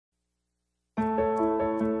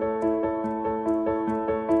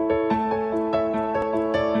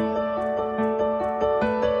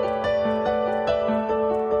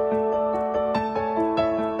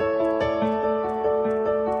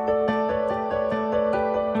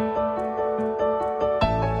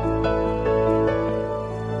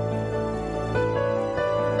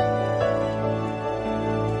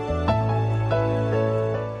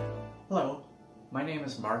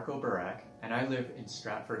live in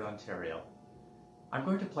Stratford, Ontario. I'm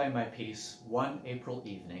going to play my piece One April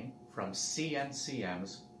Evening from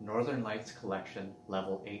CNCM's Northern Lights Collection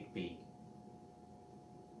Level 8B.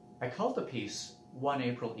 I called the piece One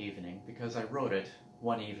April Evening because I wrote it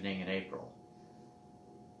one evening in April.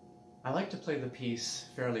 I like to play the piece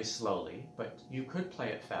fairly slowly, but you could play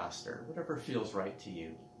it faster, whatever feels right to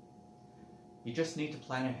you. You just need to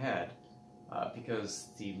plan ahead because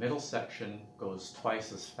the middle section goes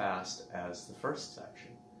twice as fast as the first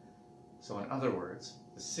section. So in other words,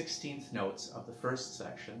 the 16th notes of the first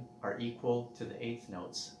section are equal to the 8th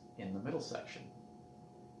notes in the middle section.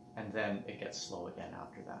 And then it gets slow again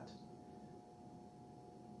after that.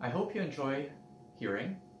 I hope you enjoy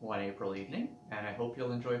hearing One April Evening, and I hope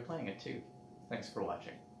you'll enjoy playing it too. Thanks for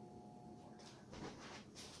watching.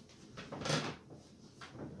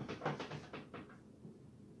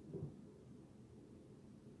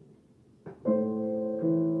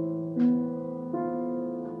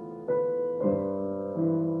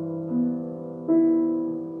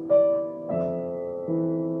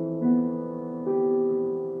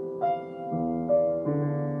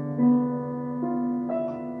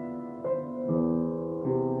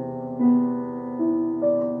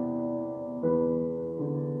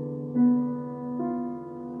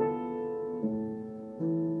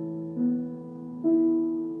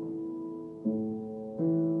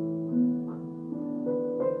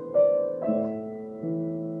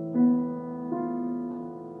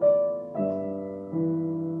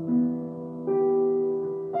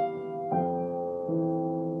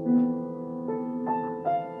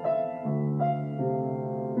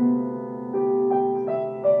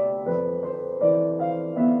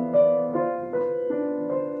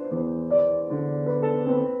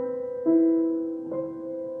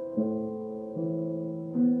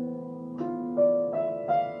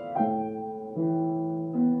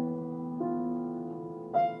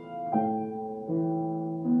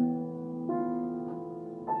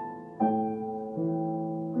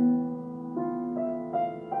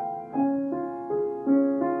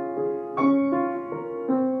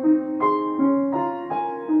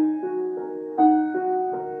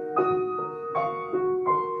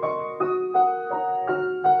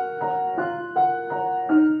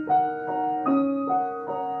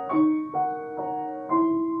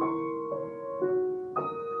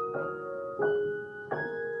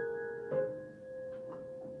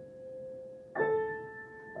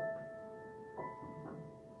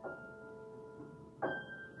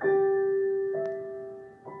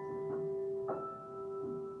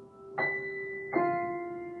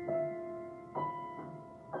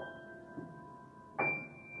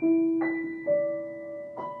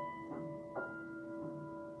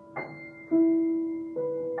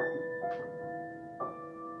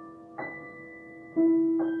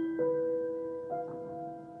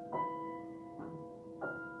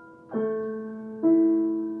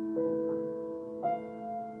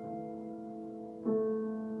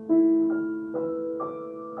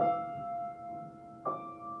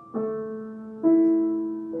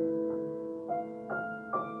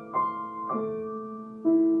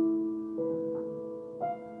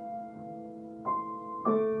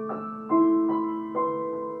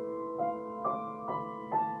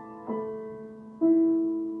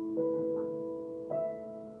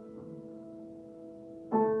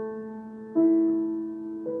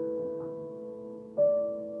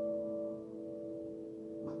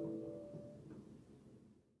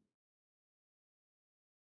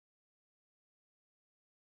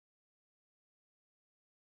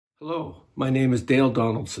 Hello, my name is Dale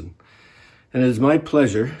Donaldson, and it is my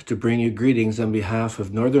pleasure to bring you greetings on behalf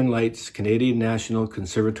of Northern Lights Canadian National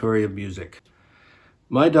Conservatory of Music.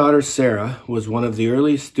 My daughter Sarah was one of the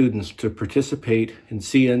early students to participate in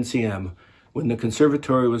CNCM when the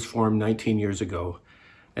conservatory was formed 19 years ago,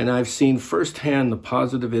 and I've seen firsthand the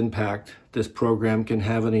positive impact this program can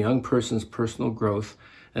have on a young person's personal growth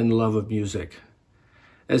and love of music.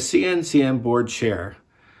 As CNCM board chair,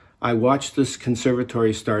 I watched this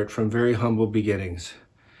conservatory start from very humble beginnings.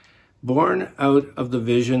 Born out of the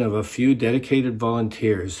vision of a few dedicated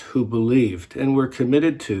volunteers who believed and were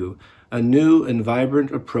committed to a new and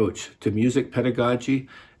vibrant approach to music pedagogy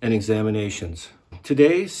and examinations.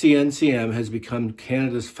 Today, CNCM has become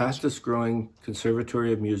Canada's fastest growing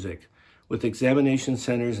conservatory of music, with examination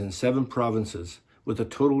centres in 7 provinces, with a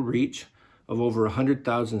total reach of over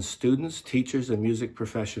 100,000 students, teachers, and music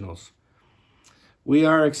professionals. We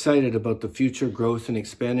are excited about the future growth and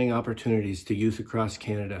expanding opportunities to youth across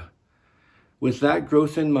Canada. With that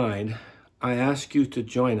growth in mind, I ask you to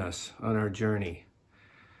join us on our journey.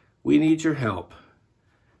 We need your help.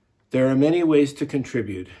 There are many ways to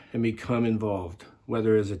contribute and become involved,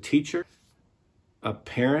 whether as a teacher, a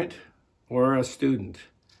parent, or a student.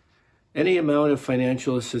 Any amount of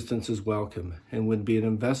financial assistance is welcome and would be an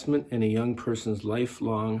investment in a young person's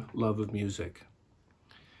lifelong love of music.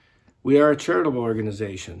 We are a charitable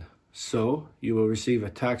organization, so you will receive a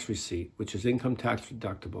tax receipt, which is income tax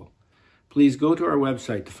deductible. Please go to our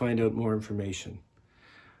website to find out more information.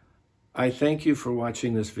 I thank you for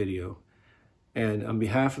watching this video, and on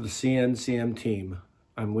behalf of the CNCM team,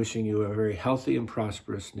 I'm wishing you a very healthy and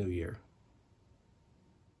prosperous new year.